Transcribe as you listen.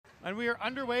And we are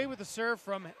underway with a serve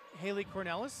from Haley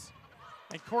Cornelis.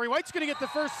 And Corey White's going to get the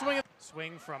first swing.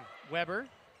 Swing from Weber.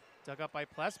 Dug up by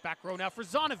Pless. Back row now for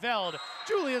Zonneveld.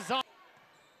 Julia Zon.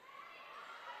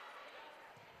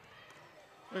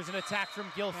 There's an attack from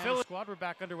Gilfillan. Squad, we're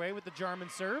back underway with the Jarman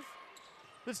serve.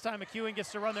 This time MacEwen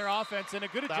gets to run their offense and a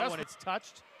good adjustment. That one, it's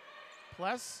touched.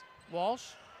 Pless, Walsh,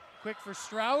 quick for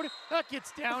Stroud. That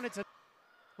gets down. It's a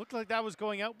looked like that was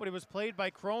going out, but it was played by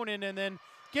Cronin and then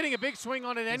getting a big swing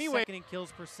on it anyway. Second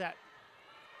kills per set.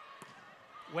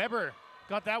 Weber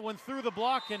got that one through the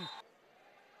block, and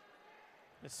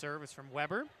the serve is from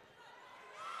Weber.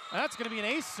 That's going to be an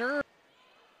ace serve.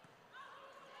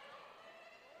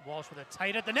 Walsh with a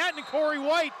tight at the net, and Corey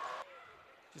White.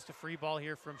 Just a free ball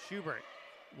here from Schubert.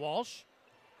 Walsh,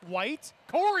 White,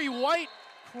 Corey White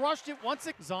crushed it once.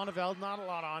 Zonneveld, not a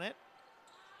lot on it.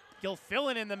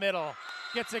 Gilfillan in the middle,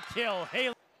 gets a kill.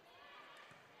 Haley.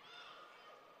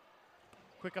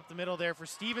 Quick up the middle there for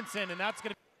Stevenson, and that's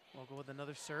going to. We'll go with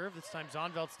another serve. This time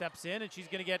Zonneveld steps in, and she's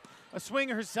going to get a swing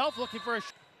herself, looking for a.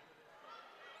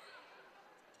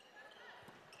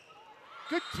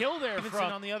 Good kill there Stevenson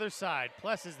from on the other side.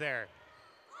 Pless is there.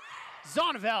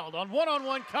 Zonneveld on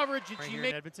one-on-one coverage, and she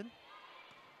makes Edmonton.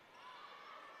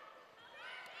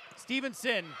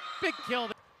 Stevenson, big kill.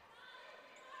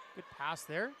 Good pass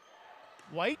there.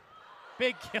 White,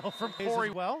 big kill from Corey.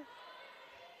 Well,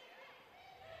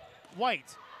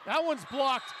 White, that one's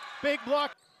blocked. Big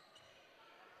block.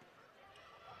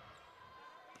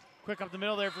 Quick up the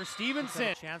middle there for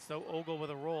Stevenson. Chance though, Ogle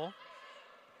with a roll.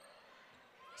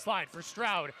 Slide for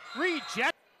Stroud.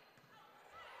 Reject.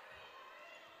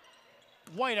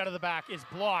 White out of the back is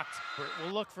blocked.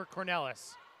 We'll look for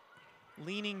Cornelis.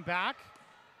 Leaning back.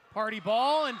 Party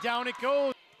ball, and down it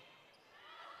goes.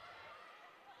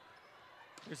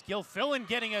 There's Gilfillan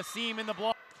getting a seam in the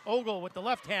block. Ogle with the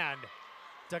left hand.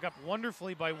 Dug up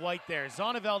wonderfully by White there.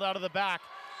 Zonneveld out of the back.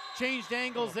 Changed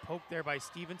angles. Poked there by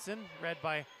Stevenson. Read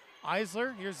by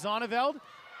Eisler. Here's Zonneveld.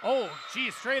 Oh,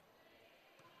 geez, straight.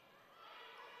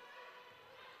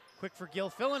 Quick for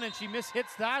Gilfillan, and she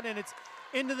mishits that, and it's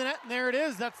into the net, and there it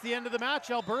is. That's the end of the match.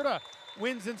 Alberta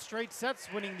wins in straight sets,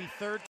 winning the third.